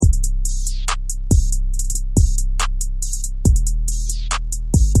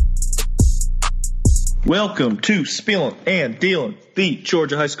Welcome to Spillin' and Dealin', the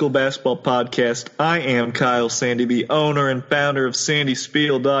Georgia High School Basketball Podcast. I am Kyle Sandy, the owner and founder of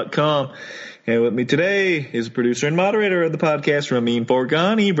SandySpiel.com. And with me today is producer and moderator of the podcast, Ramin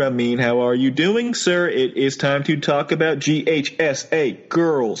Forghani. Ramin, how are you doing, sir? It is time to talk about GHSA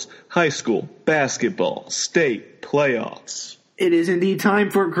Girls High School Basketball State Playoffs. It is indeed time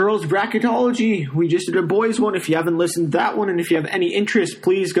for Girls Bracketology. We just did a boys one. If you haven't listened to that one, and if you have any interest,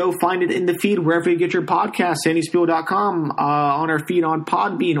 please go find it in the feed wherever you get your podcast, SandySpiel.com, on our feed on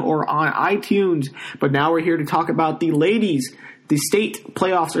Podbean or on iTunes. But now we're here to talk about the ladies. The state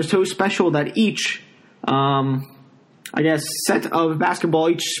playoffs are so special that each, set of basketball,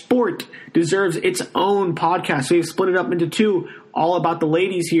 each sport deserves its own podcast. So we've split it up into two, all about the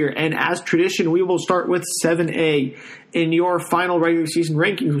ladies here. And as tradition, we will start with 7A. In your final regular season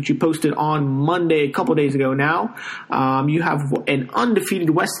rankings, which you posted on Monday, a couple days ago now, you have an undefeated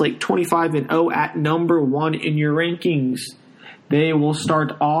Westlake 25-0 at number 1 in your rankings. They will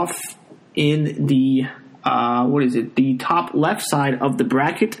start off in the the top left side of the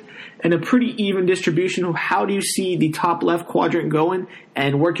bracket, and a pretty even distribution. How do you see the top left quadrant going,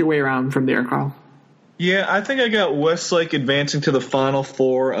 and work your way around from there, Carl? Yeah, I think I got Westlake advancing to the Final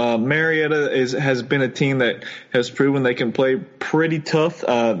Four. Marietta has been a team that has proven they can play pretty tough.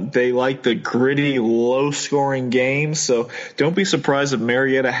 They like the gritty, low-scoring games, so don't be surprised if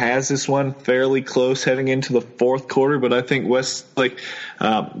Marietta has this one fairly close heading into the fourth quarter. But I think Westlake,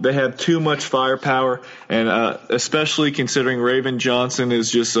 they have too much firepower, and especially considering Raven Johnson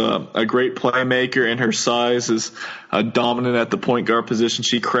is just a great playmaker, and her size is dominant at the point guard position.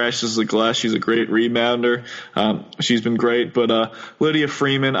 She crashes the glass. She's a great rebounder. She's been great, but Lydia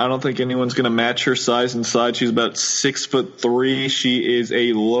Freeman, I don't think anyone's going to match her size inside. She's about 6'3". She is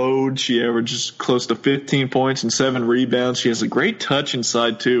a load. She averages close to 15 points and 7 rebounds. She has a great touch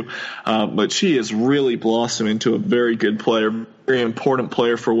inside too, but she has really blossomed into a very good player. Very important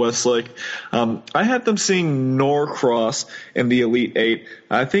player for Westlake. I had them seeing Norcross in the Elite Eight.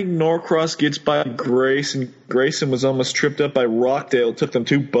 I think Norcross gets by Grayson. Grayson was almost tripped up by Rockdale. It took them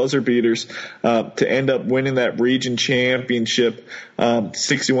 2 buzzer beaters to end up winning that region championship,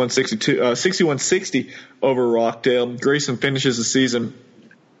 61-60 over Rockdale. Grayson finishes the season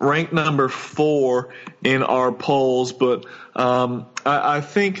ranked number 4 in our polls, but I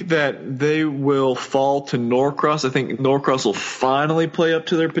think that they will fall to Norcross. I think Norcross will finally play up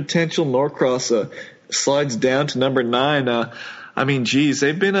to their potential. Norcross slides down to number 9.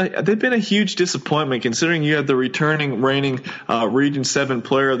 They've been a huge disappointment considering you had the reigning Region 7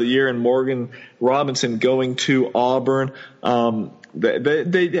 Player of the Year in Morgan Robinson going to Auburn. They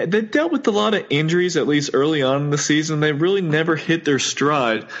dealt with a lot of injuries, at least early on in the season. They really never hit their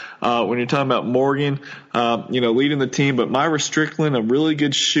stride. When you're talking about Morgan, leading the team, but Myra Strickland, a really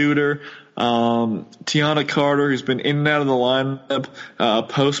good shooter. Tiana Carter, who's been in and out of the lineup,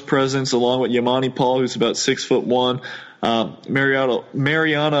 post presence, along with Yamani Paul, who's about 6'1".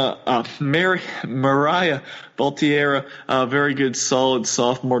 Mariah Valtierra, very good, solid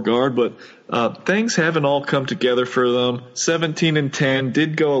sophomore guard, but things haven't all come together for them. 17-10,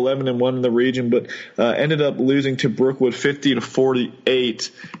 did go 11-1 in the region, but ended up losing to Brookwood 50-48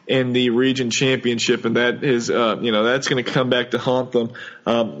 in the region championship, and that is, that's going to come back to haunt them.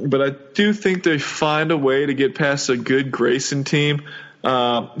 But I do think they find a way to get past a good Grayson team.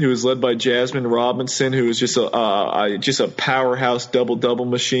 Who was led by Jasmine Robinson, who was just a powerhouse double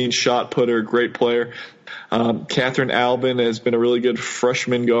machine, shot putter, great player. Catherine Albin has been a really good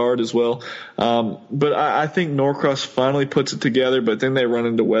freshman guard as well. But I think Norcross finally puts it together, but then they run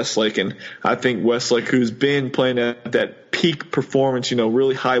into Westlake, and I think Westlake, who's been playing at that peak performance,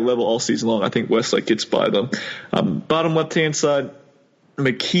 really high level all season long, I think Westlake gets by them. Bottom left-hand side,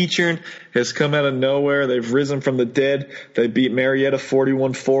 McEachern has come out of nowhere. They've risen from the dead. They beat Marietta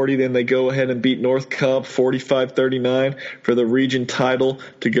 41-40. Then they go ahead and beat North Cobb 45-39 for the region title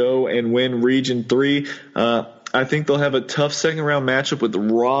to go and win Region 3. I think they'll have a tough second-round matchup with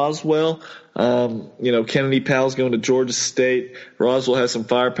Roswell. Kennedy Powell's going to Georgia State. Roswell has some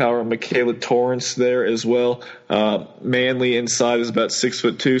firepower. Michaela Torrance there as well. Manley inside is about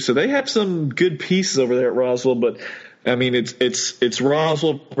 6'2". So they have some good pieces over there at Roswell, but it's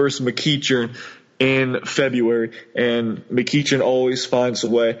Roswell versus McEachern in February, and McEachern always finds a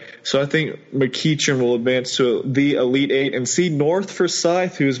way. So I think McEachern will advance to the Elite Eight and see North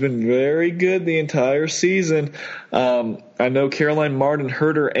Forsyth, who's been very good the entire season. I I know Caroline Martin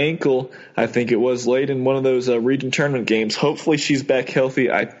hurt her ankle, I think it was late in one of those region tournament games. Hopefully she's back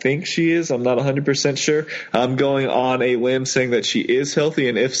healthy. I think she is. I'm not 100% sure. I'm going on a limb saying that she is healthy,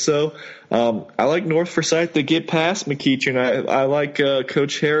 and if so, I like North Forsyth to get past McEachern. I like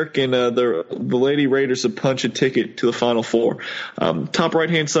Coach Herrick and the Lady Raiders to punch a ticket to the Final Four. Top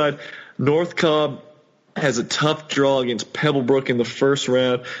right-hand side, North Cobb has a tough draw against Pebblebrook in the first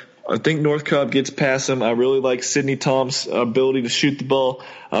round. I think North Cobb gets past them. I really like Sydney Tom's ability to shoot the ball.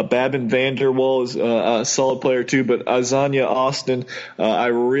 Babin Vanderwall is a solid player too, but Azania Austin, I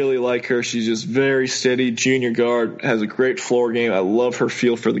really like her. She's just very steady, junior guard, has a great floor game. I love her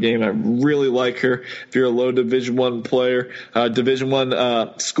feel for the game. I really like her. If you're a low Division I player, Division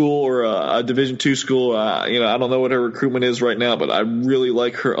I school or a Division II school, I don't know what her recruitment is right now, but I really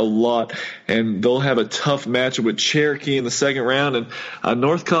like her a lot. And they'll have a tough matchup with Cherokee in the second round. And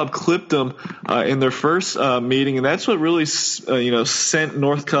North Cobb clipped them in their first meeting, and that's what really sent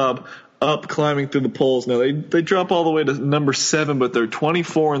North Cobb up climbing through the polls. Now they drop all the way to number 7, but they're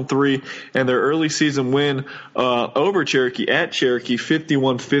 24-3, and their early season win over Cherokee at Cherokee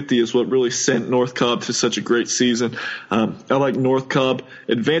 51-50 is what really sent North Cobb to such a great season. I like North Cobb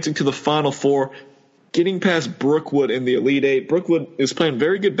advancing to the Final Four, getting past Brookwood in the Elite Eight. Brookwood is playing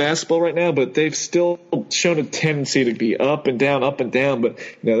very good basketball right now, but they've still shown a tendency to be up and down. But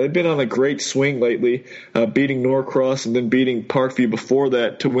they've been on a great swing lately, beating Norcross and then beating Parkview before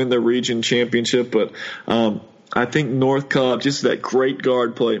that to win their region championship. But I think North Cobb, just that great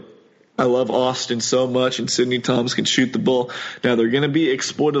guard play. I love Austin so much, and Sydney Thomas can shoot the ball. Now, they're going to be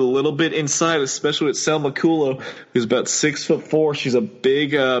exploited a little bit inside, especially with Selma Kulo, who's about 6'4". She's a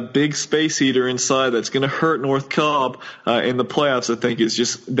big space eater inside that's going to hurt North Cobb in the playoffs, I think. It's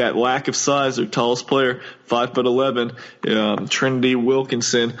just that lack of size. Their tallest player, 5'11", Trinity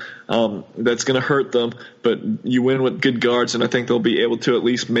Wilkinson, that's going to hurt them. But you win with good guards, and I think they'll be able to at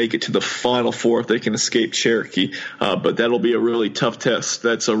least make it to the Final Four if they can escape Cherokee. But that'll be a really tough test.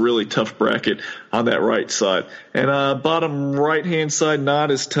 That's a really tough bracket on that right side. And bottom right-hand side,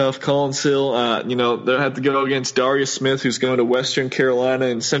 not as tough. Collins Hill, they'll have to go against Daria Smith, who's going to Western Carolina,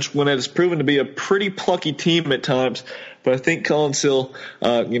 and Central Gwinnett has proven to be a pretty plucky team at times. But I think Collins Hill,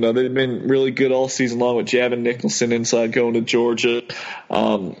 they've been really good all season long with Javin Nicholson inside going to Georgia.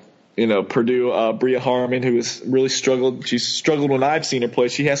 Purdue, Bria Harmon, who has really struggled. She's struggled when I've seen her play.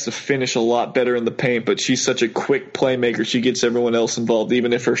 She has to finish a lot better in the paint, but she's such a quick playmaker. She gets everyone else involved,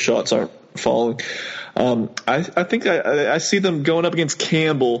 even if her shots aren't falling. I think I see them going up against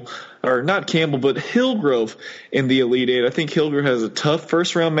Campbell, or not Campbell, but Hillgrove in the Elite Eight. I think Hillgrove has a tough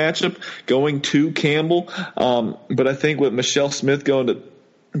first-round matchup going to Campbell, but I think with Michelle Smith going to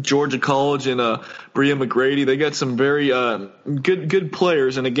Georgia College and Bria McGrady, they got some very good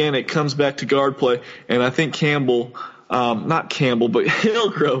players, and again, it comes back to guard play, and I think but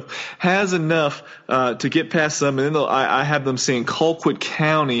Hillgrove has enough to get past them, and then I have them seeing Colquitt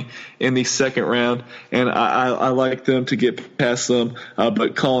County in the second round, and I like them to get past them,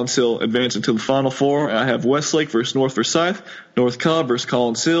 but Collins Hill advancing to the Final Four. I have Westlake versus North Forsyth, North Cobb versus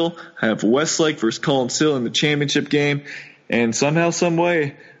Collins Hill. I have Westlake versus Collins Hill in the championship game. And somehow, some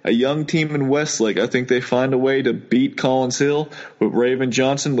way, a young team in Westlake, I think they find a way to beat Collins Hill with Raven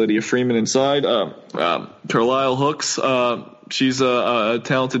Johnson, Lydia Freeman inside. Carlisle Hooks, she's a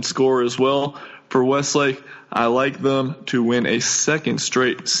talented scorer as well for Westlake. I like them to win a second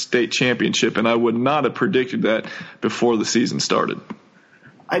straight state championship, and I would not have predicted that before the season started.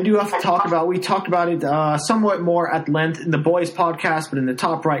 I do have to talk about, we talked about it somewhat more at length in the boys podcast, but in the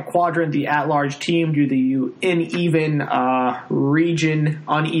top right quadrant, the at-large team due to the uneven region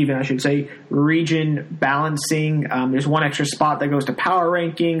balancing. There's one extra spot that goes to power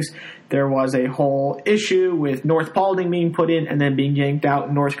rankings. There was a whole issue with North Paulding being put in and then being yanked out,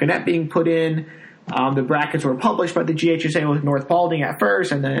 and North Gwinnett being put in. The brackets were published by the GHSA with North Paulding at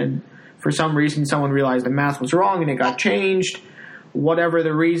first, and then for some reason someone realized the math was wrong and it got changed. Whatever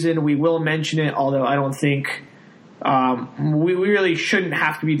the reason, we will mention it, although I don't think we really shouldn't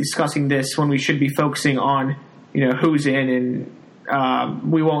have to be discussing this when we should be focusing on, who's in, and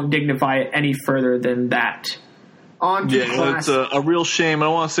we won't dignify it any further than that. It's a real shame.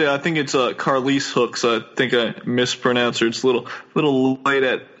 I think it's Carlise Hooks. I think I mispronounced her. It's a little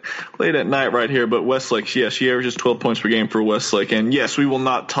late at night right here, but Westlake, she averages 12 points per game for Westlake. And yes, we will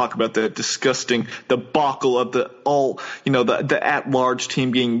not talk about that disgusting debacle of the at-large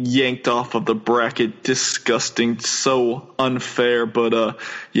team getting yanked off of the bracket. Disgusting, so unfair, but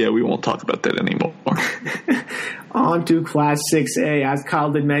we won't talk about that anymore. On to Class 6A, as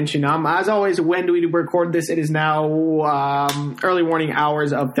Kyle did mention. As always, when do we record this? It is now early morning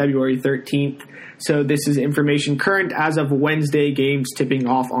hours of February 13th. So this is information current as of Wednesday, games tipping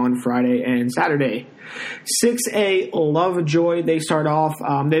off on Friday and Saturday. 6A, Lovejoy, they start off.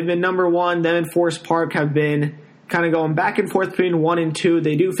 They've been number one. Them and Forest Park have been kind of going back and forth between 1 and 2.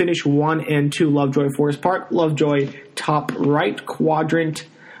 They do finish 1 and 2, Lovejoy, Forest Park. Lovejoy, top right quadrant.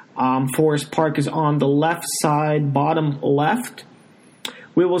 Forest Park is on the left side, bottom left.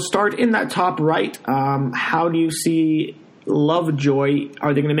 We will start in that top right. How do you see Lovejoy?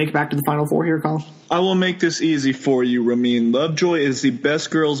 Are they going to make it back to the Final Four here, Colin? I will make this easy for you, Ramin. Lovejoy is the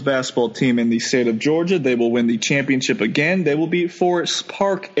best girls basketball team in the state of Georgia. They will win the championship again. They will beat Forest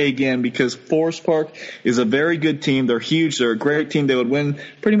Park again because Forest Park is a very good team. They're huge. They're a great team. They would win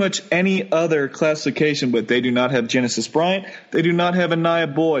pretty much any other classification, but they do not have Genesis Bryant. They do not have Anaya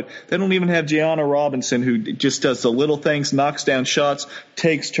Boyd. They don't even have Gianna Robinson, who just does the little things, knocks down shots,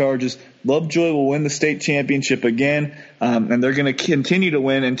 takes charges. Lovejoy will win the state championship again, and they're going to continue to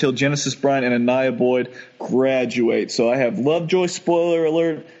win until Genesis Bryant and Anaya Boyd graduate. So I have Lovejoy, spoiler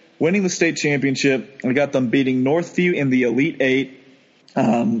alert, winning the state championship. I got them beating Northview in the Elite Eight.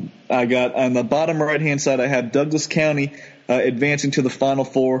 I got on the bottom right-hand side, I have Douglas County advancing to the Final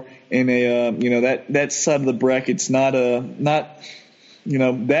Four in a that side of the bracket's not that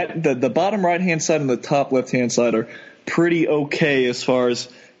the bottom right-hand side and the top left-hand side are pretty okay as far as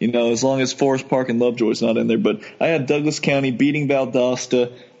as long as Forest Park and Lovejoy's not in there. But I had Douglas County beating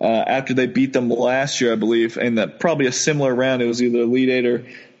Valdosta after they beat them last year, I believe, and that probably a similar round. It was either Elite Eight or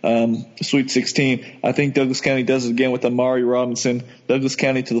Sweet 16. I think Douglas County does it again with Amari Robinson. Douglas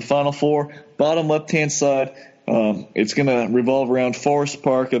County to the Final Four. Bottom left-hand side, it's going to revolve around Forest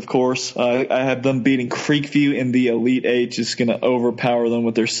Park, of course. I have them beating Creekview in the Elite Eight, just going to overpower them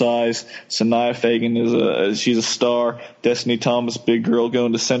with their size. Sanaya Fagan she's a star. Destiny Thomas, big girl,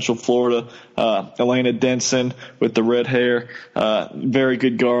 going to Central Florida. Elena Denson with the red hair, very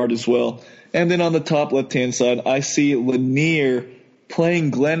good guard as well. And then on the top left-hand side, I see Lanier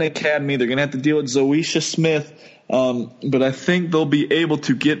playing Glenn Academy. They're going to have to deal with Zoesha Smith. But I think they'll be able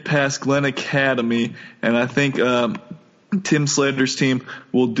to get past Glenn Academy, and I think Tim Slater's team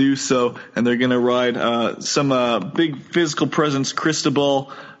will do so, and they're going to ride some big physical presence.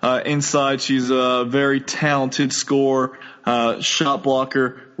 Cristobal inside. She's a very talented scorer, shot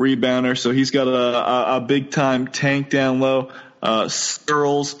blocker, rebounder, so he's got a big-time tank down low.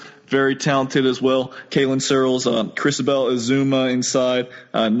 Searles, very talented as well. Caitlin Searles, Cristobal Azuma inside,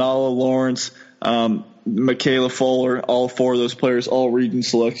 Nala Lawrence, Michaela Fuller, all four of those players, all region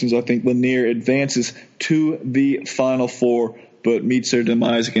selections. I think Lanier advances to the Final Four, but meets their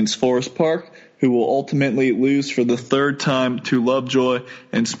demise against Forest Park, who will ultimately lose for the third time to Lovejoy.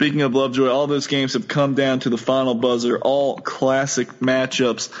 And speaking of Lovejoy, all those games have come down to the final buzzer, all classic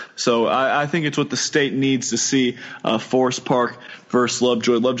matchups. So I think it's what the state needs to see, Forest Park versus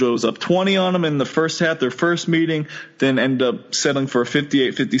Lovejoy. Lovejoy was up 20 on them in the first half, their first meeting, then ended up settling for a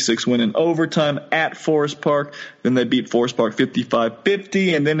 58-56 win in overtime at Forest Park. Then they beat Forest Park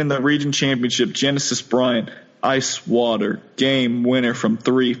 55-50. And then in the region championship, Genesis Bryant, ice water, game winner from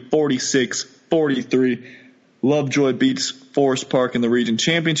 3, 46-43. Lovejoy beats Forest Park in the region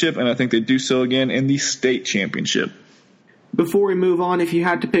championship, and I think they do so again in the state championship. Before we move on, if you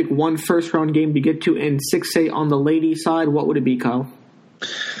had to pick one first-round game to get to in 6A on the ladies' side, what would it be, Kyle?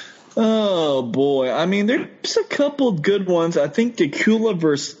 Oh, boy. I mean, there's a couple of good ones. I think Decula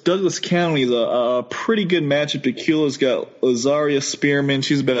versus Douglas County is a pretty good matchup. Decula's got Lazaria Spearman.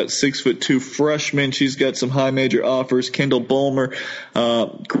 She's about 6'2" freshman. She's got some high major offers. Kendall Bulmer,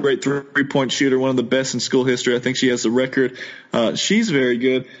 great three-point shooter, one of the best in school history. I think she has the record. She's very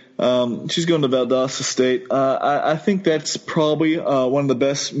good. She's going to Valdosta State. I think that's probably one of the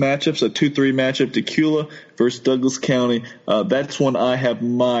best matchups, a 2-3 matchup, Decula versus Douglas County. That's one I have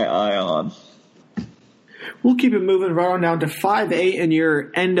my eye on. We'll keep it moving right on down to 5A in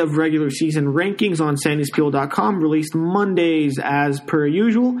your end of regular season rankings on SandysPeel.com, released Mondays as per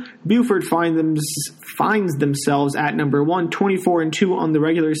usual. Buford finds themselves at number 1, 24-2 on the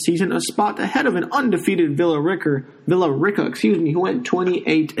regular season, a spot ahead of an undefeated Villa Rica, who went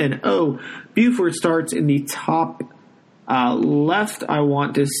 28-0. Buford starts in the top left, I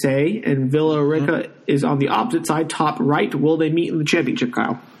want to say, and Villa Rica is on the opposite side, top right. Will they meet in the championship,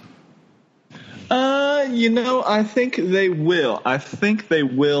 Kyle? I think they will.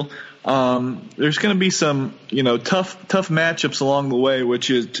 There's going to be some, tough matchups along the way, which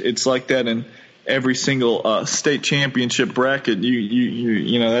it's like that in every single state championship bracket.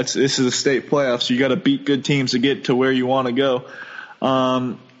 This is a state playoffs. So you got to beat good teams to get to where you want to go.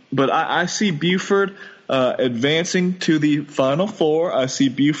 But I see Buford advancing to the Final Four. I see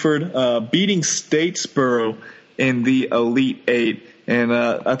Buford beating Statesboro in the Elite Eight. And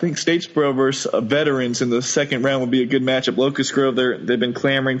I think Statesboro versus Veterans in the second round would be a good matchup. Locust Grove, they've been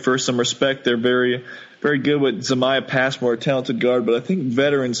clamoring for some respect. They're very, very good with Zamiah Passmore, a talented guard, but I think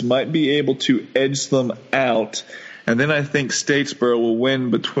Veterans might be able to edge them out. And then I think Statesboro will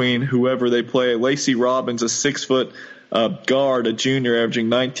win between whoever they play. Lacey Robbins, a 6-foot guard, a junior, averaging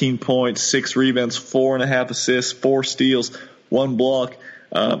 19 points, 6 rebounds, 4.5 assists, 4 steals, 1 block.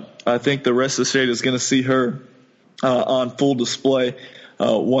 I think the rest of the state is going to see her on full display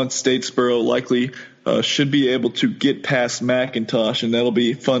once Statesboro likely should be able to get past McIntosh, and that'll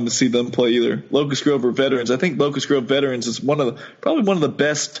be fun to see them play either Locust Grove or Veterans. I think Locust Grove Veterans is probably one of the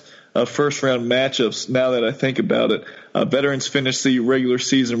best first-round matchups now that I think about it. Veterans finished the regular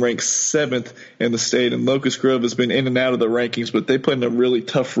season ranked 7th in the state, and Locust Grove has been in and out of the rankings, but they play in a really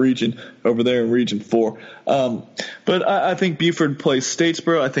tough region over there in Region 4. But I think Buford plays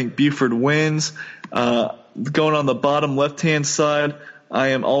Statesboro. I think Buford wins. Going on the bottom left-hand side, I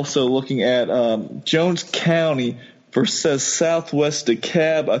am also looking at Jones County versus Southwest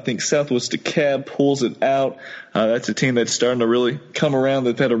DeKalb. I think Southwest DeKalb pulls it out. That's a team that's starting to really come around.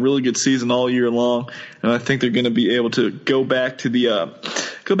 They've had a really good season all year long, and I think they're going to be able to go back to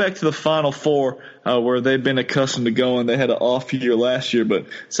the Final Four where they've been accustomed to going. They had an off year last year, but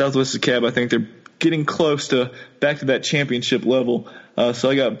Southwest DeKalb, I think they're getting close to back to that championship level. So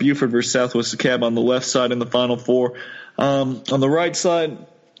I got Buford versus Southwest DeKalb on the left side in the Final Four. On the right side,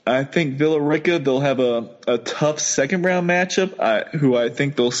 I think Villa Rica, they'll have a tough second-round matchup, who I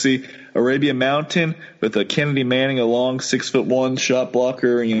think they'll see Arabia Mountain with a Kennedy Manning, a long 6'1" shot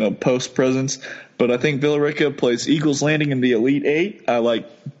blocker, post presence. But I think Villa Rica plays Eagles Landing in the Elite Eight. I like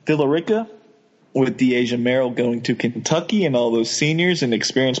Villa Rica with Deasia Merrill going to Kentucky and all those seniors and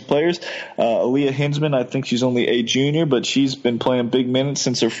experienced players. Aaliyah Hinsman, I think she's only a junior, but she's been playing big minutes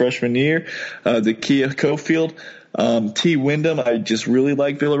since her freshman year. Kia Cofield. T. Wyndham, I just really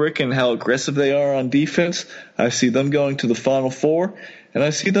like Villa Rica and how aggressive they are on defense. I see them going to the Final Four, and I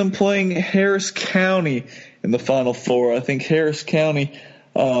see them playing Harris County in the Final Four. I think Harris County,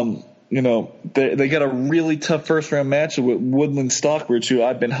 they got a really tough first-round matchup with Woodland Stockbridge, who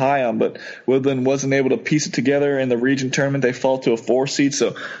I've been high on, but Woodland wasn't able to piece it together in the region tournament. They fall to a 4 seed,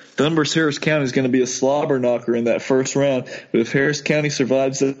 so Dunbar's Harris County is going to be a slobber knocker in that first round. But if Harris County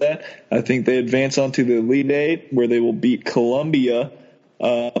survives that, I think they advance on to the Elite Eight, where they will beat Columbia.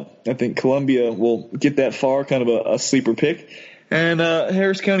 I think Columbia will get that far, kind of a sleeper pick. And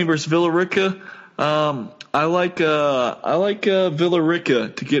Harris County versus Villa Rica, I like Villa Rica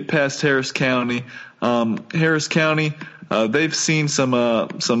to get past Harris County. Harris County, they've seen some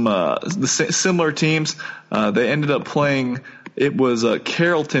similar teams. They ended up playing. It was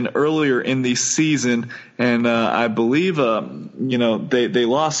Carrollton earlier in the season, and I believe they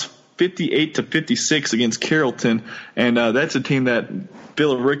lost 58-56 against Carrollton, and that's a team that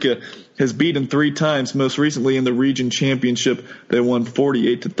Villa Rica has beaten 3 times. Most recently in the region championship, they won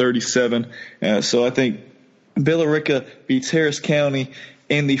 48-37. So I think Villa Rica beats Harris County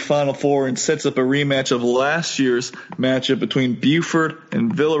in the Final Four and sets up a rematch of last year's matchup between Buford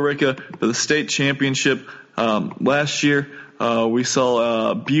and Villa Rica for the state championship. Last year, we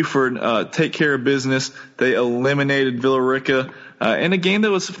saw Buford take care of business. They eliminated Villa Rica in a game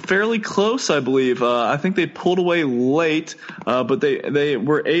that was fairly close, I believe. I think they pulled away late, but they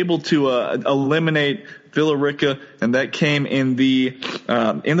were able to eliminate Villa Rica, and that came in the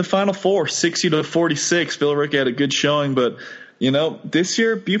Final Four, 60-46. Villa Rica had a good showing, but this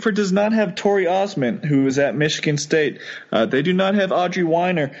year Buford does not have Tori Osmond, who is at Michigan State. They do not have Audrey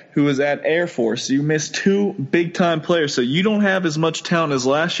Weiner, who is at Air Force. You missed 2 big-time players, so you don't have as much talent as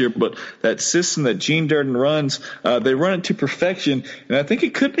last year, but that system that Gene Durden runs, they run it to perfection, and I think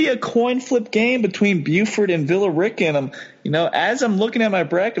it could be a coin flip game between Buford and Villa Rica, and as I'm looking at my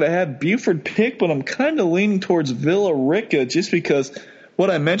bracket, I have Buford picked, but I'm kind of leaning towards Villa Rica just because what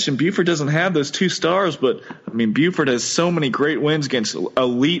I mentioned, Buford doesn't have those 2 stars, but Buford has so many great wins against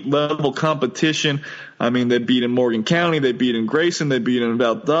elite level competition. They beat in Morgan County, they beat in Grayson, they beat in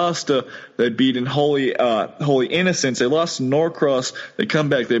Valdosta, they beat in Holy Innocents. They lost to Norcross. They come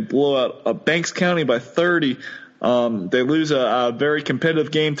back, they blow out Banks County by 30. They lose a very competitive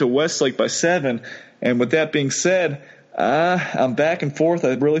game to Westlake by 7. And with that being said, I'm back and forth.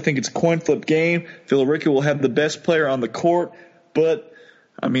 I really think it's a coin flip game. Villa Rica will have the best player on the court, but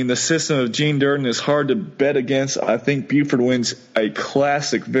the system of Gene Durden is hard to bet against. I think Buford wins a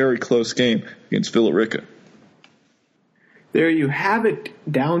classic, very close game against Villa Rica. There you have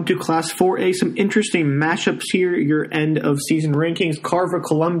it. Down to Class 4A. Some interesting matchups here. Your end of season rankings. Carver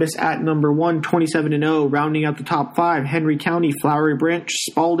Columbus at number 1, 27-0. Rounding out the top 5. Henry County, Flowery Branch,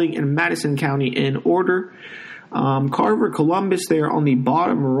 Spalding, and Madison County in order. Carver Columbus, they are on the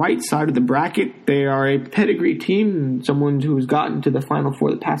bottom right side of the bracket. They are a pedigree team, someone who's gotten to the Final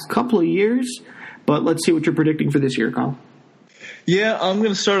Four the past couple of years. But let's see what you're predicting for this year, Kyle. Yeah, I'm going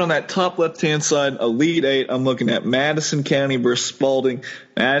to start on that top left-hand side, Elite Eight. I'm looking at Madison County versus Spalding.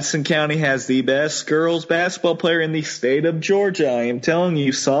 Madison County has the best girls basketball player in the state of Georgia. I am telling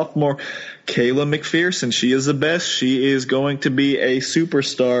you, sophomore Kayla McPherson. She is the best. She is going to be a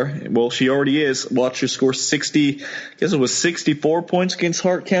superstar. Well, she already is. Watch her score 64 points against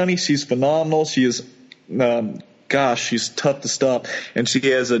Hart County. She's phenomenal. She is she's tough to stop. And she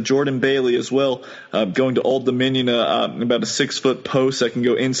has a Jordan Bailey as well, going to Old Dominion, about a 6-foot post that can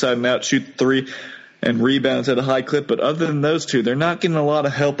go inside and out, shoot three, and rebounds at a high clip. But other than those two, they're not getting a lot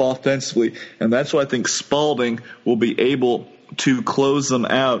of help offensively. And that's why I think Spalding will be able to close them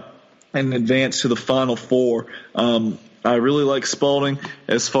out and advance to the Final Four. I really like Spalding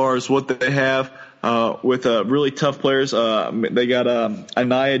as far as what they have. With really tough players. They got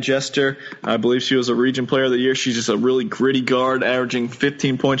Anaya Jester. I believe she was a region player of the year. She's just a really gritty guard, averaging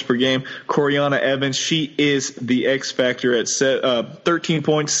 15 points per game. Coriana Evans, she is the X factor at 13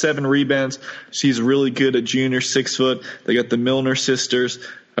 points, 7 rebounds. She's really good at junior, 6 foot. They got the Milner sisters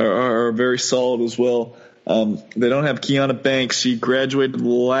are very solid as well. They don't have Kiana Banks. She graduated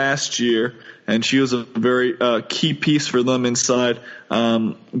last year, and she was a very key piece for them inside.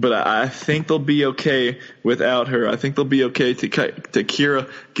 But I think they'll be okay without her. I think they'll be okay. Takira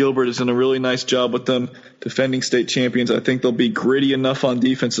Gilbert has done a really nice job with them, defending state champions. I think they'll be gritty enough on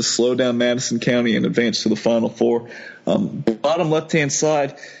defense to slow down Madison County and advance to the Final Four. Bottom left-hand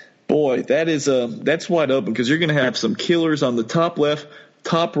side, boy, that's wide open because you're going to have some killers on the top left,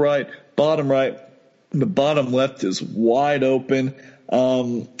 top right, bottom right. The bottom left is wide open.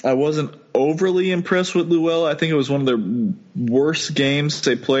 I wasn't overly impressed with Luella. I think it was one of their worst games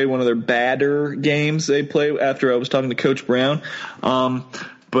they play, one of their badder games they play after I was talking to Coach Brown.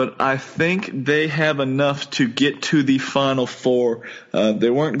 But I think they have enough to get to the Final Four. They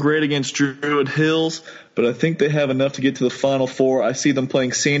weren't great against Druid Hills, but I think they have enough to get to the Final Four. I see them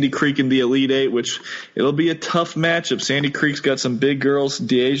playing Sandy Creek in the Elite Eight, which it'll be a tough matchup. Sandy Creek's got some big girls,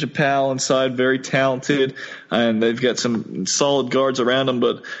 Deasia Powell inside, very talented, and they've got some solid guards around them.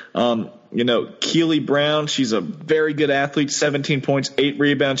 But Keely Brown, she's a very good athlete, 17 points, 8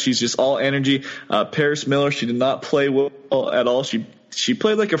 rebounds. She's just all energy. Paris Miller, she did not play well at all. She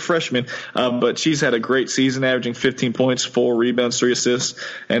played like a freshman, but she's had a great season, averaging 15 points, 4 rebounds, 3 assists,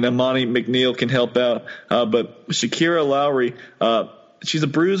 and Amani McNeil can help out. But Shakira Lowry, she's a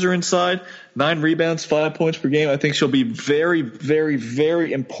bruiser inside, 9 rebounds, 5 points per game. I think she'll be very, very,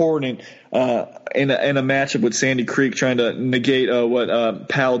 very important in a matchup with Sandy Creek, trying to negate what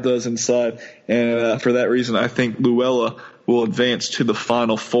Powell does inside. And for that reason, I think Luella will advance to the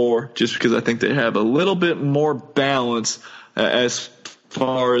Final Four, just because I think they have a little bit more balance as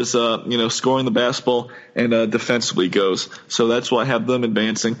far as scoring the basketball and defensively goes. So that's why I have them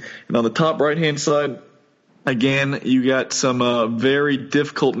advancing. And on the top right-hand side, again, you got some very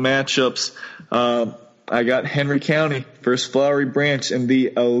difficult matchups. I got Henry County versus Flowery Branch in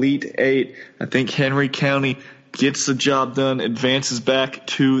the Elite Eight. I think Henry County gets the job done, advances back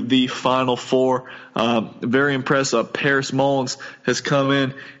to the Final Four. Very impressive. Paris Mullins has come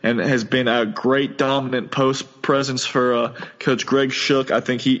in and has been a great dominant post presence for Coach Greg Shook. I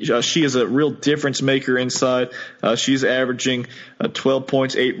think she is a real difference maker inside. She's averaging 12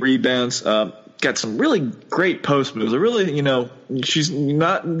 points, 8 rebounds. Got some really great post moves. Really, she's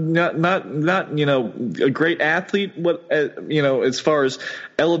not a great athlete, as far as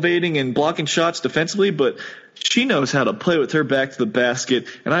elevating and blocking shots defensively, but she knows how to play with her back to the basket,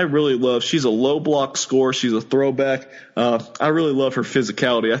 and I really love. She's a low block scorer. She's a throwback. I really love her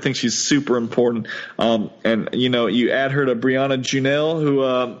physicality. I think she's super important. And you add her to Brianna Junell, who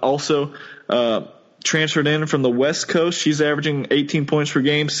also transferred in from the West Coast. She's averaging 18 points per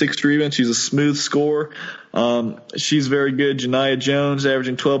game, 6 rebounds. She's a smooth scorer. She's very good. Janiyah Jones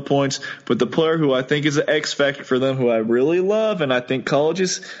averaging 12 points. But the player who I think is an X factor for them, who I really love, and I think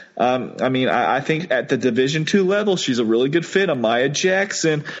colleges, I think at the Division II level, she's a really good fit. Amaya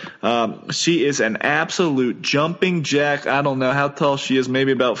Jackson. She is an absolute jumping jack. I don't know how tall she is,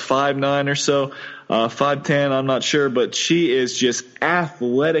 maybe about 5'9" or so. 5'10", I'm not sure, but she is just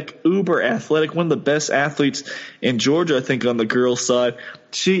athletic, uber athletic, one of the best athletes in Georgia, I think, on the girls' side.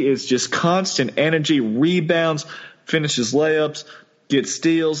 She is just constant energy, rebounds, finishes layups, gets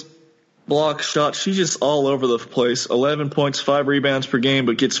steals. block shots. She's just all over the place. 11 points, 5 rebounds per game,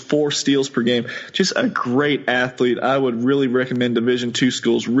 but gets 4 steals per game. Just a great athlete. I would really recommend Division II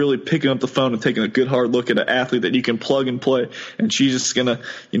schools really picking up the phone and taking a good hard look at an athlete that you can plug and play. And she's just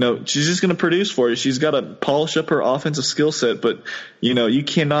gonna produce for you. She's got to polish up her offensive skill set, but you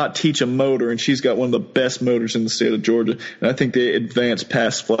cannot teach a motor, and she's got one of the best motors in the state of Georgia. And I think they advance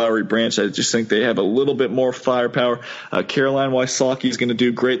past Flowery Branch. I just think they have a little bit more firepower. Caroline Wysocki is going to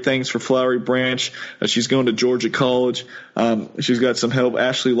do great things for Flowery Branch. She's going to Georgia College. She's got some help.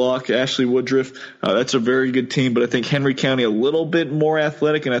 Ashley Locke, Ashley Woodruff. That's a very good team, but I think Henry County a little bit more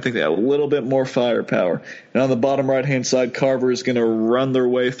athletic, and I think they have a little bit more firepower. And on the bottom right-hand side, Carver is going to run their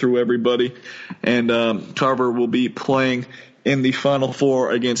way through everybody, and Carver will be playing in the Final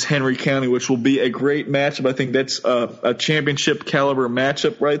Four against Henry County, which will be a great matchup. I think that's a championship caliber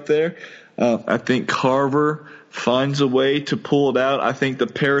matchup right there. I think Carver finds a way to pull it out. I think the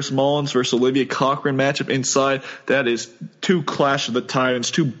Paris Mullins versus Olivia Cochran matchup inside, that is two Clash of the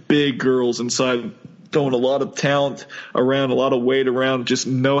Titans, two big girls inside, throwing a lot of talent around, a lot of weight around, just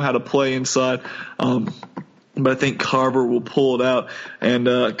know how to play inside. But I think Carver will pull it out,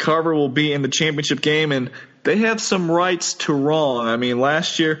 and Carver will be in the championship game, and they have some rights to wrong. I mean,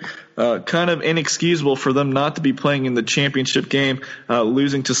 last year, kind of inexcusable for them not to be playing in the championship game,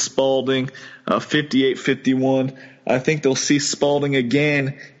 losing to Spalding 58-51. I think they'll see Spalding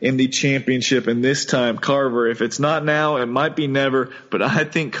again in the championship, and this time Carver, if it's not now, it might be never, but I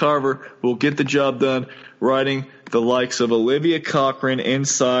think Carver will get the job done, riding the likes of Olivia Cochran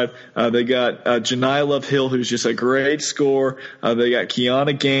inside. They got Janiyah Love Hill, who's just a great scorer. They got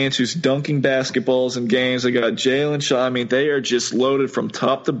Kiana Gaines, who's dunking basketballs in games. They got Jalen Shaw. I mean, they are just loaded from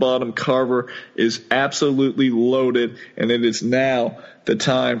top to bottom. Carver is absolutely loaded, and it is now the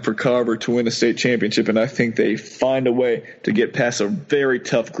time for Carver to win a state championship, and I think they find a way to get past a very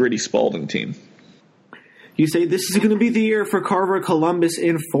tough, gritty Spalding team. You say this is going to be the year for Carver Columbus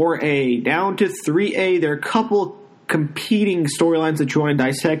in 4A. Down to 3A, there are a couple competing storylines that you want to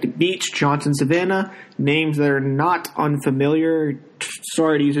dissect. Beach, Johnson, Savannah, names that are not unfamiliar.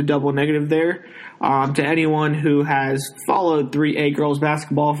 Sorry to use a double negative there. To anyone who has followed 3A girls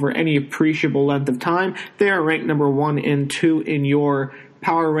basketball for any appreciable length of time, they are ranked number 1 and 2 in your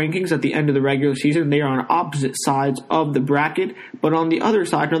power rankings at the end of the regular season. They are on opposite sides of the bracket. But on the other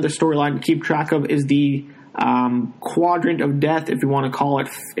side, another storyline to keep track of is the quadrant of death, if you want to call it.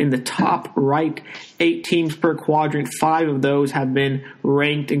 In the top right, 8 teams per quadrant. 5 of those have been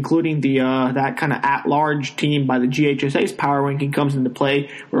ranked, including the that kind of at-large team by the GHSA's power ranking comes into play,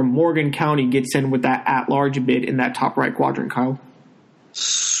 where Morgan County gets in with that at-large bid in that top right quadrant, Kyle.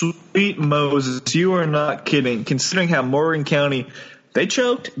 Sweet Moses, you are not kidding. Considering how Morgan County, they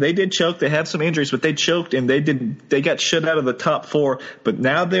choked. They did choke. They had some injuries, but they choked, and they got shut out of the top 4. But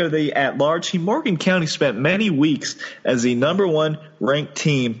now they're the at-large team. Morgan County spent many weeks as the number 1 ranked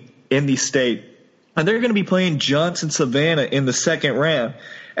team in the state, and they're going to be playing Johnson Savannah in the second round.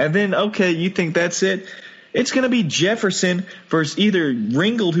 And then, okay, you think that's it? It's going to be Jefferson versus either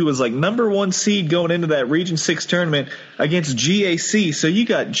Ringgold, who was like number 1 seed going into that Region 6 tournament, against GAC. So you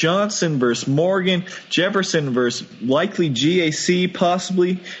got Johnson versus Morgan, Jefferson versus likely GAC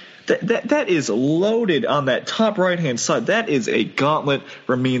possibly. That is loaded on that top right-hand side. That is a gauntlet.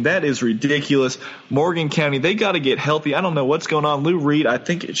 Ramin, that is ridiculous. Morgan County, they got to get healthy. I don't know what's going on. Lou Reed, I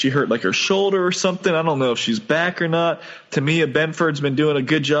think she hurt like her shoulder or something. I don't know if she's back or not. Tamia Benford's been doing a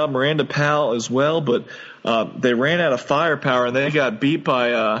good job. Miranda Powell as well, but they ran out of firepower, and they got beat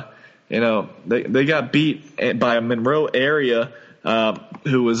by they got beat by a Monroe area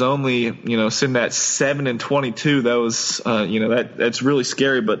who was only sitting at 7-22. That was that's really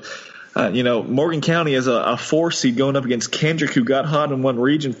scary. But Morgan County is a 4 seed going up against Kendrick, who got hot and won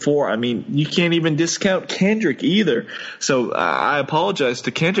Region 4. I mean, you can't even discount Kendrick either. So I apologize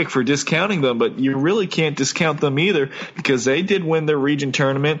to Kendrick for discounting them, but you really can't discount them either, because they did win their region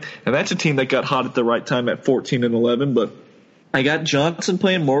tournament, and that's a team that got hot at the right time at 14-11. But I got Johnson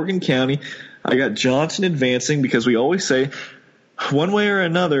playing Morgan County. I got Johnson advancing, because we always say, one way or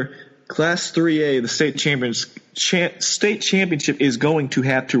another, Class 3A, the state championship is going to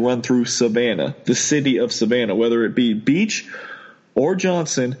have to run through Savannah, the city of Savannah, whether it be Beach or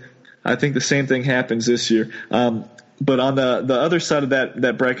Johnson. I think the same thing happens this year. But on the other side of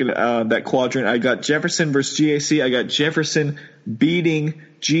that bracket, that quadrant, I got Jefferson versus GAC. I got Jefferson beating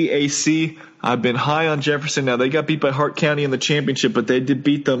GAC. I've been high on Jefferson. Now, they got beat by Hart County in the championship, but they did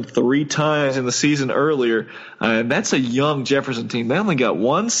beat them 3 times in the season earlier. And that's a young Jefferson team. They only got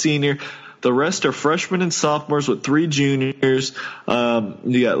 1 senior. The rest are freshmen and sophomores with 3 juniors.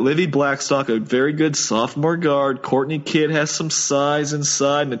 You got Livy Blackstock, a very good sophomore guard. Courtney Kidd has some size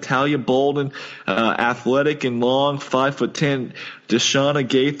inside. Natalia Bolden, athletic and long, 5'10". Deshauna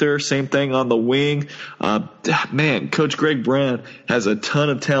Gaither, same thing on the wing. Man, Coach Greg Brown has a ton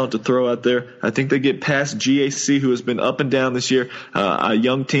of talent to throw out there. I think they get past GAC, who has been up and down this year, a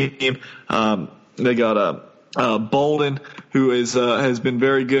young team. They got Bolden, who has been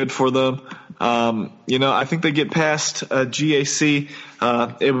very good for them. I think they get past GAC.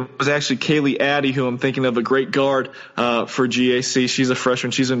 It was actually Kaylee Addy, who I'm thinking of, a great guard for GAC. She's a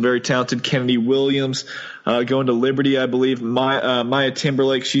freshman. She's been very talented. Kennedy Williams going to Liberty, I believe. Maya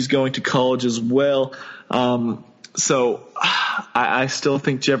Timberlake, she's going to college as well. So I still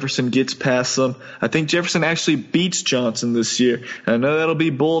think Jefferson gets past them. I think Jefferson actually beats Johnson this year. And I know that'll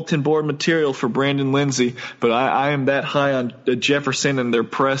be bulletin board material for Brandon Lindsay, but I am that high on Jefferson and their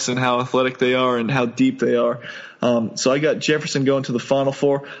press and how athletic they are and how deep they are. So I got Jefferson going to the Final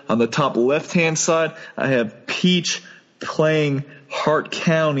Four. On the top left-hand side, I have Peach playing Hart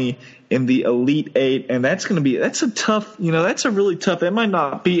County in the Elite Eight, and that's a tough, that's a really tough. That might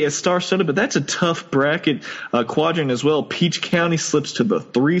not be as star-studded, but that's a tough bracket quadrant as well. Peach County slips to the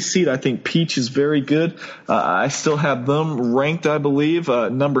 3 seed. I think Peach is very good. I still have them ranked, I believe,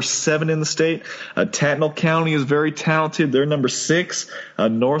 number 7 in the state. Tattnall County is very talented. They're number 6.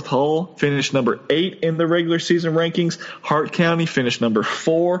 North Hull finished number 8 in the regular season rankings. Hart County finished number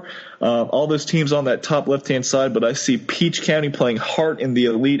 4. All those teams on that top left-hand side, but I see Peach County playing Hart in the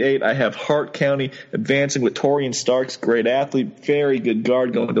Elite Eight. I have Hart County advancing with Torian Starks, great athlete, very good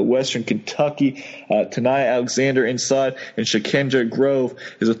guard, going to Western Kentucky. Tanaya Alexander inside, and Shakendra Grove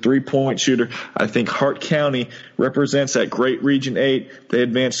is a 3-point shooter. I think Hart County represents that great Region 8. They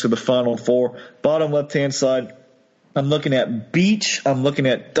advance to the Final Four. Bottom left-hand side, I'm looking at Beach. I'm looking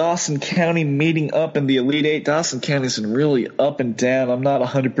at Dawson County meeting up in the Elite Eight. Dawson County's been really up and down. I'm not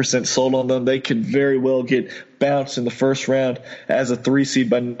 100% sold on them. They could very well get bounced in the first round as a 3 seed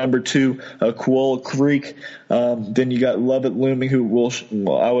by number 2, Kuala Creek. Then you got Lovett looming, who will,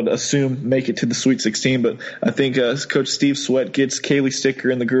 I would assume, make it to the Sweet 16. But I think Coach Steve Sweat gets Kaylee Sticker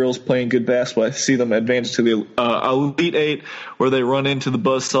and the girls playing good basketball. I see them advance to the Elite Eight, where they run into the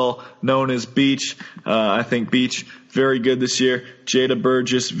buzzsaw known as Beach. I think Beach very good this year. Jada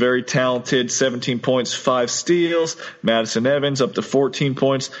Burgess, very talented, 17 points, 5 steals. Madison Evans up to 14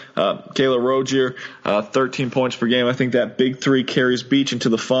 points. Kayla Rogier, 13 points per game. I think that big 3 carries Beach into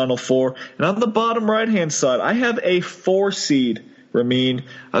the Final Four. And on the bottom right-hand side, I have a 4 seed, Ramin,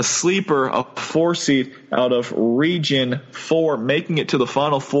 a sleeper, a 4 seed out of Region 4, making it to the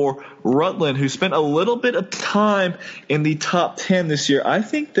Final Four. Rutland, who spent a little bit of time in the top 10 this year, I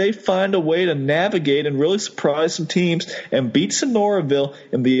think they find a way to navigate and really surprise some teams and beat Sonoraville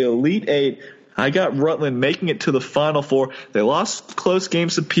in the Elite Eight. I got Rutland making it to the Final Four. They lost close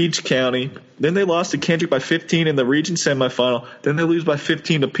games to Peach County. Then they lost to Kendrick by 15 in the region semifinal. Then they lose by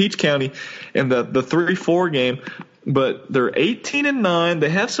 15 to Peach County in the 3-4 game. But they're 18-9. They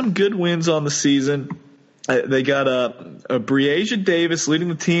have some good wins on the season. They got Breasia Davis leading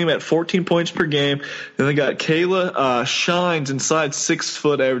the team at 14 points per game. Then they got Kayla Shines inside 6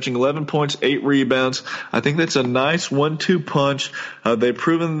 foot, averaging 11 points, 8 rebounds. I think that's a nice 1-2 punch. They've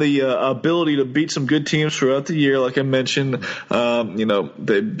proven the ability to beat some good teams throughout the year. Like I mentioned,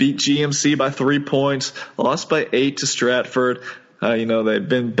 they beat GMC by 3 points, lost by 8 to Stratford. They've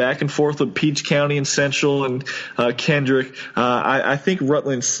been back and forth with Peach County and Central and Kendrick. I think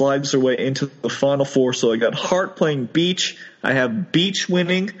Rutland slides their way into the Final Four. So I got Hart playing Beach. I have Beach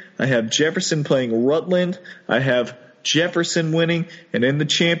winning. I have Jefferson playing Rutland. I have Jefferson winning. And in the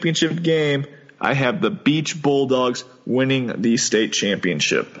championship game, I have the Beach Bulldogs winning the state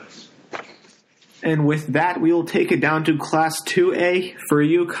championship. And with that, we will take it down to Class 2A. For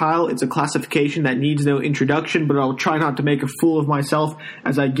you, Kyle, it's a classification that needs no introduction, but I'll try not to make a fool of myself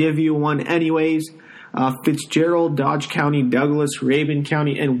as I give you one anyways. Fitzgerald, Dodge County, Douglas, Rabun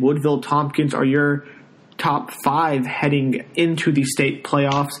County, and Woodville-Tompkins are your top 5 heading into the state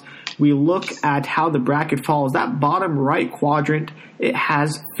playoffs. We look at how the bracket falls. That bottom right quadrant, it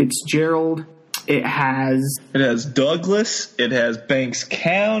has Fitzgerald. It has Douglas. It has Banks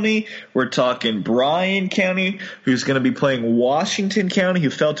County. We're talking Bryan County, who's going to be playing Washington County, who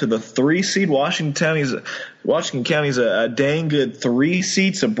fell to the 3 seed. Washington County's a dang good 3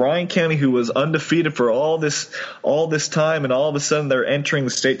 seed. So Bryan County, who was undefeated for all this time, and all of a sudden they're entering the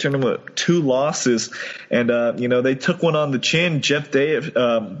state tournament with 2 losses. And they took one on the chin.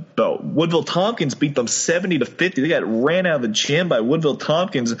 Woodville-Tompkins beat them 70-50. They got ran out of the gym by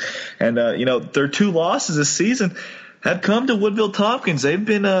Woodville-Tompkins, and their 2 losses this season. have come to Woodville Tompkins. They've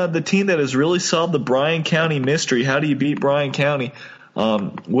been the team that has really solved the Bryan County mystery. How do you beat Bryan County?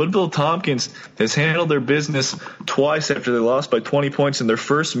 Woodville Tompkins has handled their business twice after they lost by 20 points in their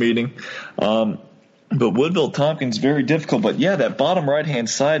first meeting. But Woodville Tompkins very difficult. But yeah, that bottom right-hand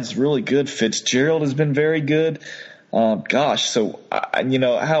side is really good. Fitzgerald has been very good. So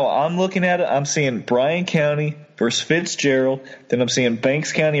how I'm looking at it, I'm seeing Bryan County versus Fitzgerald. Then I'm seeing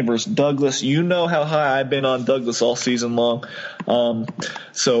Banks County versus Douglas. You know how high I've been on Douglas all season long.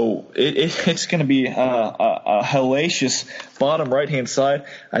 So it's going to be a hellacious bottom right-hand side.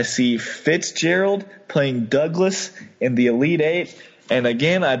 I see Fitzgerald playing Douglas in the Elite Eight. And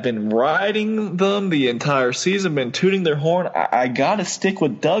again, I've been riding them the entire season, been tooting their horn. I got to stick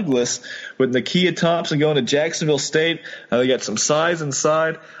with Douglas. With Nakia Thompson going to Jacksonville State, they got some size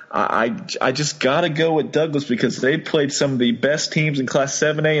inside. I just got to go with Douglas because they played some of the best teams in Class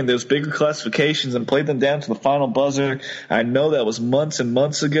 7A in those bigger classifications and played them down to the final buzzer. I know that was months and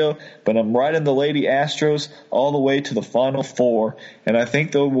months ago, but I'm riding the Lady Astros all the way to the Final Four, and I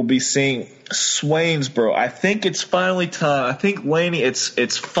think though we'll be seeing Swainsboro. I think it's finally time. I think Laney,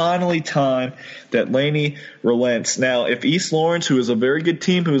 it's finally time that Laney relents. Now, if East Lawrence, who is a very good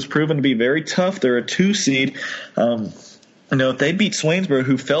team, who has proven to be very tough, they're a 2 seed. If they beat Swainsboro,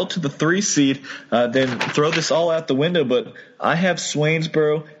 who fell to the 3 seed, then throw this all out the window. But I have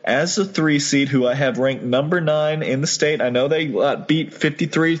Swainsboro as a 3 seed, who I have ranked number 9 in the state. I know they beat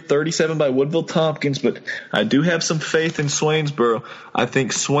 53-37 by Woodville Tompkins, but I do have some faith in Swainsboro. I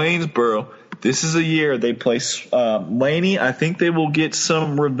think Swainsboro, this is a year they play Laney. I think they will get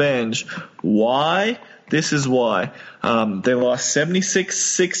some revenge. Why? This is why. They lost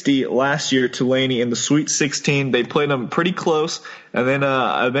 76-60 last year to Laney in the Sweet 16. They played them pretty close, and then